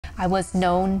I was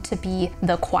known to be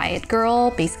the quiet girl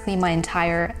basically my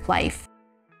entire life.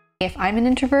 If I'm an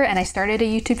introvert and I started a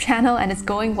YouTube channel and it's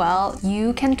going well,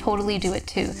 you can totally do it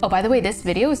too. Oh, by the way, this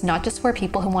video is not just for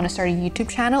people who want to start a YouTube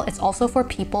channel, it's also for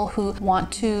people who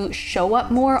want to show up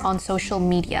more on social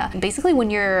media. Basically, when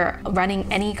you're running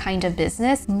any kind of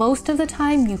business, most of the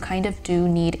time you kind of do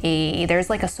need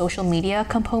there's like a social media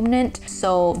component.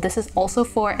 So this is also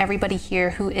for everybody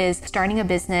here who is starting a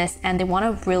business and they want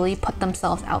to really put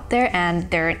themselves out there and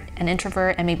they're an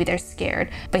introvert and maybe they're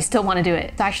scared, but they still want to do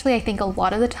it. So actually, I think a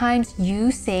lot of the time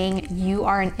you saying you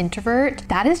are an introvert,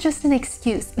 that is just an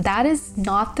excuse. That is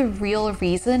not the real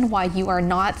reason why you are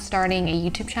not starting a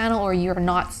YouTube channel or you're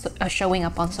not showing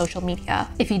up on social media.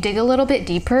 If you dig a little bit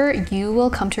deeper, you will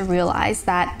come to realize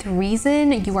that the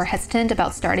reason you are hesitant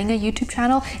about starting a YouTube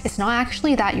channel is not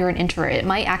actually that you're an introvert. It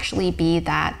might actually be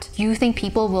that you think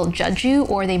people will judge you,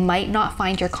 or they might not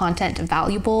find your content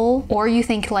valuable, or you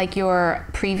think like your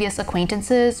previous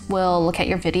acquaintances will look at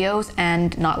your videos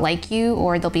and not like you,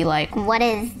 or they'll be like, what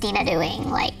is Dina doing?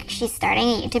 Like, she's starting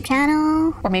a YouTube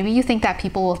channel? Or maybe you think that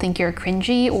people will think you're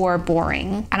cringy or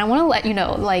boring. And I want to let you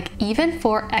know, like, even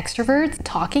for extroverts,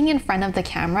 talking in front of the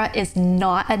camera is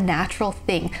not a natural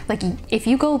thing. Like, if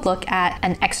you go look at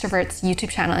an extrovert's YouTube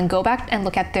channel and go back and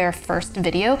look at their first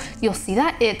video, you'll see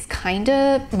that it's kind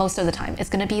of, most of the time, it's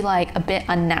gonna be like a bit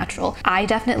unnatural. I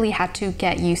definitely had to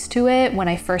get used to it when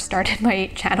I first started my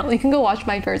channel. You can go watch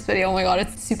my first video. Oh my god,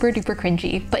 it's super duper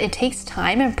cringy. But it takes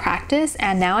time and practice,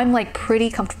 and now I'm like pretty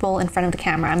comfortable in front of the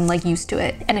camera. I'm like used to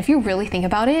it. And if you really think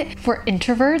about it, for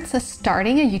introverts,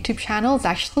 starting a YouTube channel is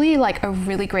actually like a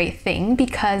really great thing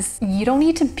because you don't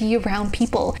need to be around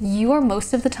people. You are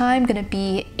most of the time gonna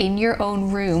be in your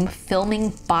own room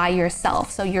filming by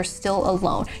yourself. So you're still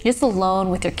alone. You're just alone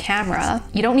with your camera.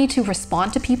 You don't need to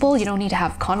respond to people. You don't need to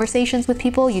have conversations with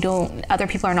people. Other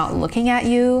people are not looking at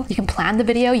you. You can plan the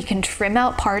video. You can trim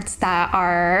out parts that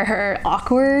are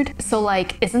awkward. So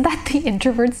like, isn't that the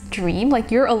introvert's dream?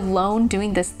 Like, you're alone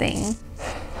doing this thing.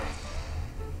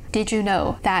 Did you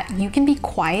know that you can be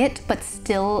quiet but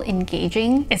still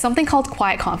engaging? It's something called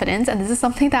quiet confidence, and this is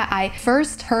something that I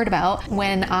first heard about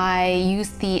when I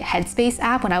used the Headspace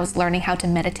app when I was learning how to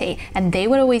meditate. And they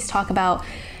would always talk about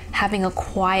having a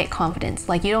quiet confidence.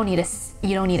 Like, you don't need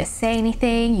to say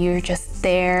anything. You're just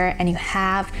there and you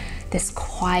have this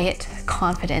quiet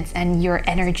confidence, and your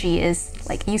energy is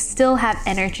like, you still have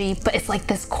energy, but it's like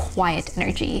this quiet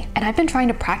energy. And I've been trying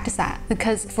to practice that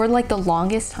because for like the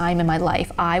longest time in my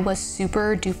life, I was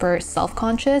super duper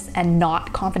self-conscious and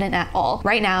not confident at all.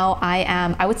 Right now,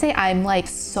 I would say I'm like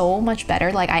so much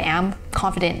better. Like, I am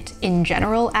confident in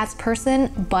general as a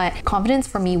person, but confidence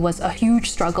for me was a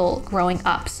huge struggle growing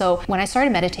up. So when I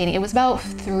started meditating, it was about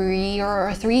 3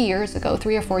 or 4 years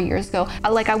ago.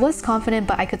 Like, I was confident,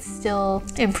 but I could still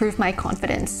improve my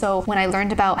confidence. So when I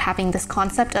learned about having this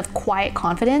concept of quiet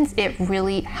confidence, it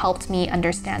really helped me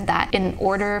understand that in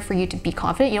order for you to be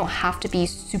confident, you don't have to be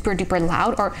super duper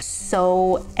loud or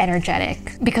so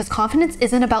energetic, because confidence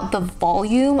isn't about the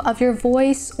volume of your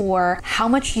voice or how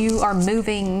much you are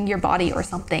moving your body or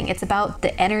something. It's about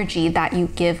the energy that you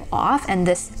give off and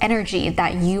this energy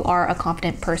that you are a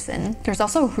confident person. There's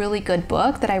also a really good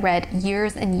book that I read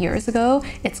years and years ago.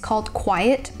 It's called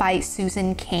Quiet by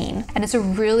Susan Cain. And it's a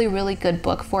really, really good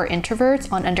book for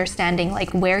introverts on understanding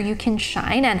like where you can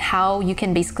shine and how you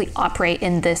can basically operate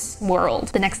in this world.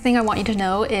 The next thing I want you to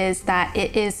know is that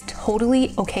it is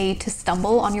totally okay to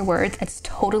stumble on your words. It's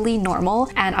totally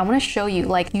normal. And I want to show you,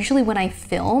 like, usually when I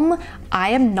film, I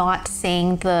am not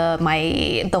saying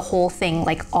the whole thing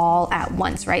like all at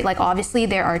once, right? Like, obviously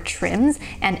there are trims,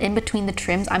 and in between the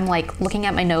trims, I'm like looking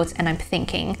at my notes and I'm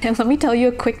thinking. And let me tell you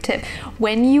a quick tip.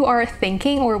 When you are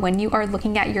thinking or when you are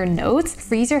looking at your notes,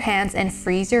 freeze your hands and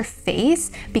freeze your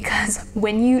face, because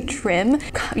when you trim,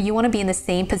 you want to be in the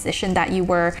same position that you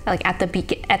were like at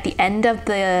the end of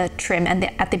the trim and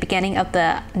at the beginning of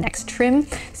the next trim.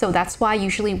 So that's why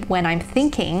usually when I'm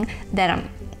thinking that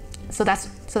So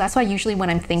that's why usually when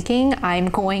I'm thinking, I'm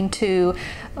going to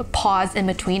pause in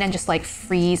between and just like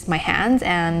freeze my hands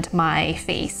and my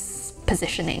face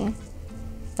positioning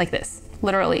like this,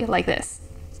 literally like this.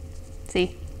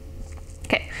 See?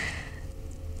 Okay.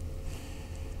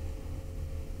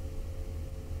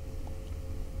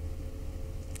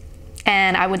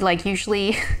 And I would like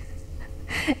usually,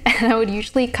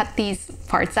 cut these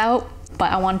parts out,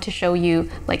 but I wanted to show you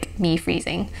like me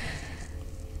freezing.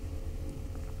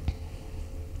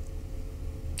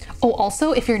 Oh,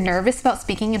 also, if you're nervous about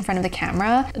speaking in front of the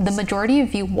camera, the majority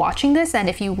of you watching this, and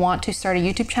if you want to start a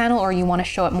YouTube channel or you want to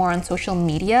show it more on social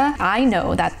media, I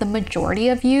know that the majority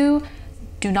of you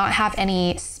do not have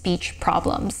any speech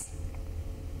problems.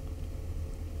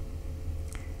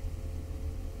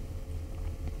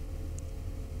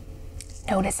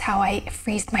 notice how I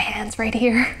freezed my hands right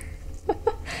here.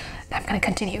 I'm gonna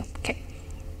continue. Okay.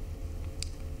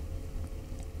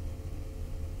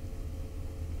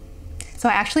 So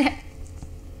I actually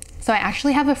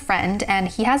have a friend, and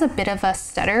he has a bit of a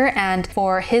stutter, and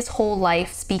for his whole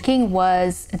life speaking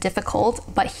was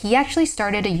difficult, but he actually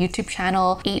started a YouTube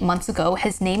channel 8 months ago.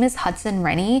 His name is Hudson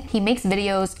Rennie. He makes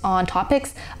videos on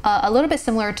topics a little bit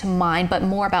similar to mine, but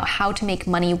more about how to make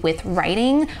money with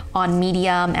writing on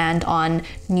Medium and on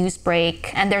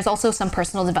Newsbreak. And there's also some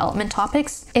personal development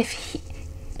topics. If he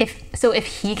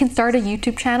can start a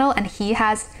YouTube channel and he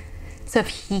has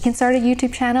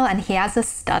a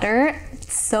stutter,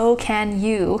 so can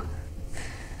you.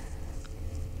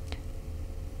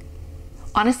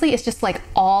 Honestly, it's just like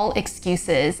all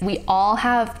excuses. We all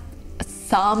have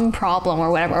some problem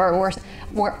or whatever, or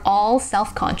we're all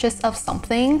self-conscious of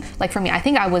something. Like for me, I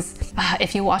think I was,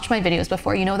 if you watch my videos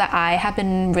before, you know that I have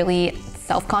been really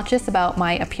self-conscious about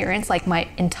my appearance like my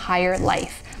entire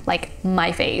life. Like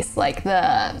my face, like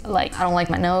I don't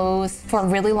like my nose. For a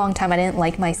really long time, I didn't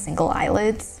like my single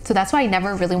eyelids. So that's why I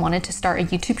never really wanted to start a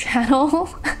YouTube channel.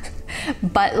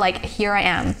 But like here I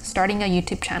am starting a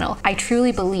YouTube channel. I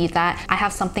truly believe that I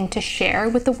have something to share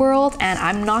with the world, and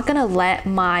I'm not gonna let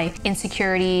my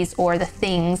insecurities or the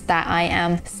things that I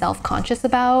am self-conscious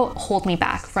about hold me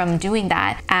back from doing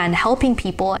that and helping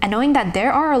people, and knowing that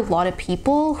there are a lot of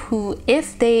people who,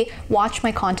 if they watch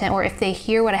my content or if they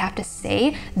hear what I have to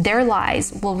say, their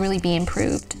lives will really be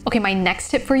improved. Okay, my next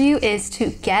tip for you is to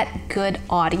get good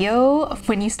audio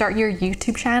when you start your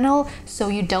YouTube channel so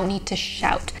you don't need to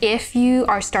shout. If you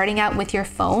are starting out with your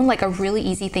phone, like a really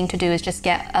easy thing to do is just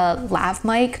get a lav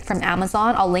mic from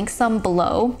Amazon. I'll link some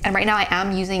below. And right now I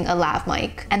am using a lav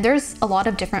mic. And there's a lot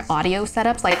of different audio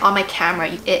setups. Like on my camera,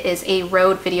 it is a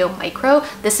Rode Video Micro.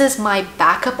 This is my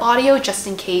backup audio just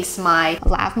in case my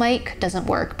lav mic doesn't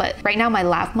work. But right now my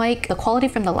lav mic, the quality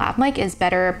from the lav mic is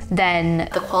better than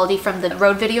the quality from the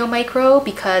Rode Video Micro,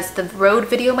 because the Rode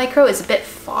Video Micro is a bit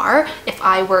far. If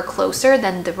I were closer,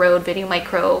 then the Rode Video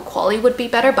Micro quality would be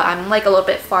better, but I'm like a little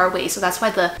bit far away, so that's why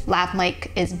the lav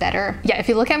mic is better. Yeah, if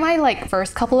you look at my like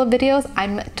first couple of videos,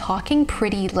 I'm talking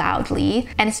pretty loudly,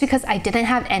 and it's because I didn't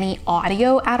have any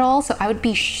audio at all, so I would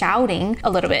be shouting a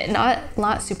little bit,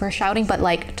 not super shouting, but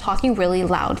like talking really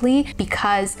loudly,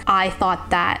 because I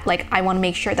thought that like I want to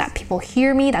make sure that people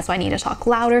hear me. That's why I need to talk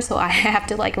louder, so I have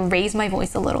to like raise my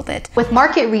voice a little bit. With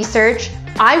market research,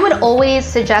 I would always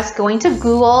suggest going to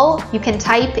Google. You can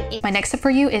type in. My next tip for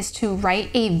you is to write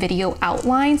a video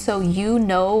outline so you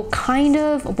know kind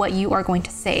of what you are going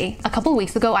to say. A couple of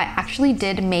weeks ago, I actually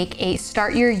did make a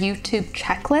start your YouTube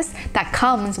checklist that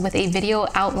comes with a video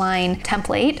outline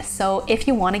template. So if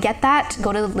you want to get that,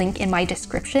 go to the link in my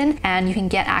description and you can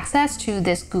get access to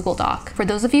this Google Doc. For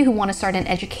those of you who want to start an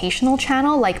educational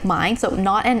channel like mine, so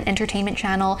not an entertainment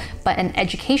channel, but an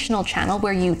educational channel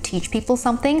where you teach people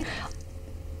something,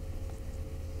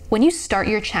 when you start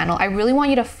your channel, I really want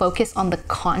you to focus on the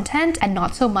content and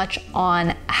not so much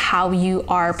on how you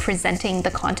are presenting the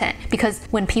content. Because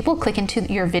when people click into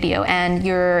your video and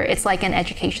it's like an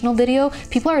educational video,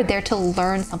 people are there to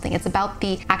learn something. It's about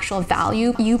the actual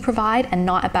value you provide and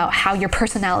not about how your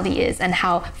personality is and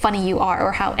how funny you are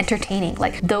or how entertaining.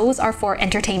 Like those are for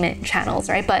entertainment channels,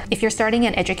 right? But if you're starting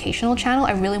an educational channel,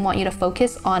 I really want you to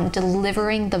focus on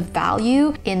delivering the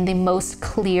value in the most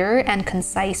clear and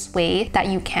concise way that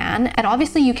you can. And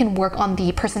obviously you can work on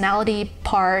the personality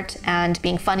part and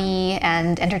being funny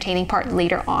and entertaining part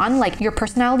later on. Like your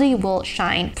personality will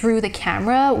shine through the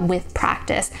camera with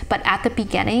practice, but at the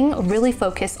beginning, really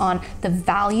focus on the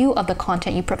value of the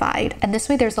content you provide. And this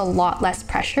way there's a lot less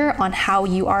pressure on how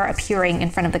you are appearing in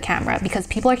front of the camera, because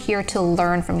people are here to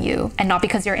learn from you and not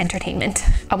because you're entertainment.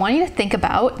 I want you to think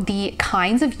about the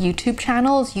kinds of YouTube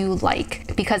channels you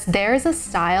like, because there's a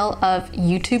style of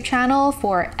YouTube channel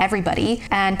for everybody.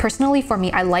 And personally for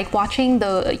me, I like watching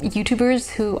the YouTubers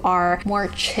who are more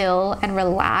chill and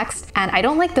relaxed. And I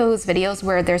don't like those videos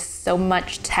where there's so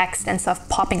much text and stuff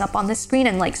popping up on the screen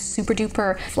and like super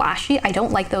duper flashy. I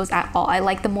don't like those at all. I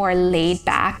like the more laid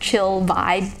back, chill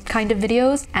vibe kind of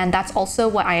videos. And that's also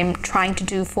what I'm trying to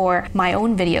do for my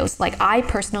own videos. Like I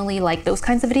personally like those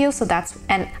kinds of videos. So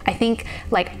and I think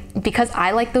like, because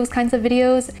I like those kinds of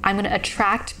videos, I'm going to attract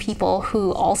attract people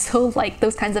who also like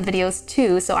those kinds of videos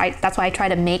too. So that's why I try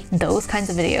to make those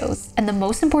kinds of videos. And the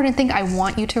most important thing I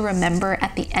want you to remember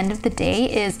at the end of the day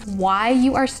is why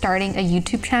you are starting a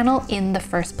YouTube channel in the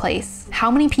first place.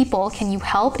 How many people can you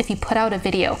help if you put out a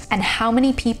video? And how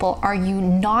many people are you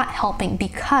not helping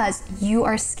because you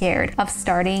are scared of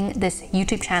starting this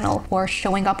YouTube channel or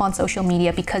showing up on social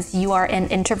media because you are an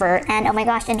introvert? And oh my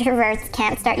gosh, introverts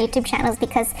can't start YouTube channels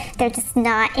because they're just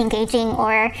not engaging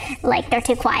or like they're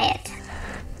too quiet.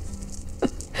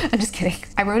 I'm just kidding.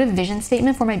 I wrote a vision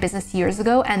statement for my business years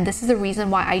ago, and this is the reason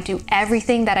why I do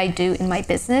everything that I do in my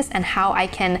business and how I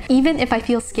can, even if I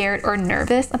feel scared or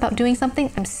nervous about doing something,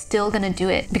 I'm still gonna do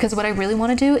it. Because what I really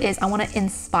wanna do is I wanna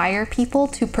inspire people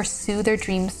to pursue their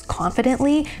dreams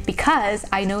confidently, because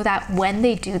I know that when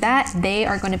they do that, they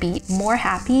are gonna be more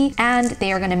happy and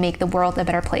they are gonna make the world a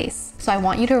better place. So I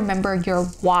want you to remember your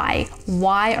why.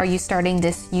 Why are you starting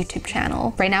this YouTube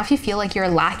channel? Right now, if you feel like you're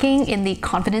lacking in the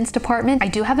confidence department, I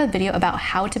do have a video about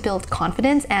how to build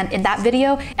confidence. And in that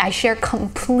video, I share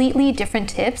completely different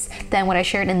tips than what I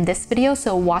shared in this video.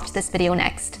 So watch this video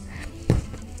next.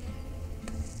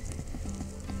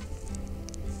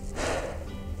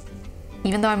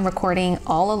 Even though I'm recording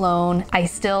all alone, I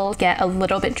still get a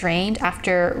little bit drained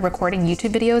after recording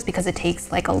YouTube videos because it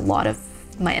takes like a lot of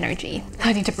my energy.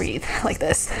 I need to breathe like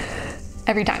this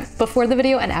every time, before the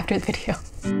video and after the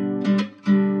video.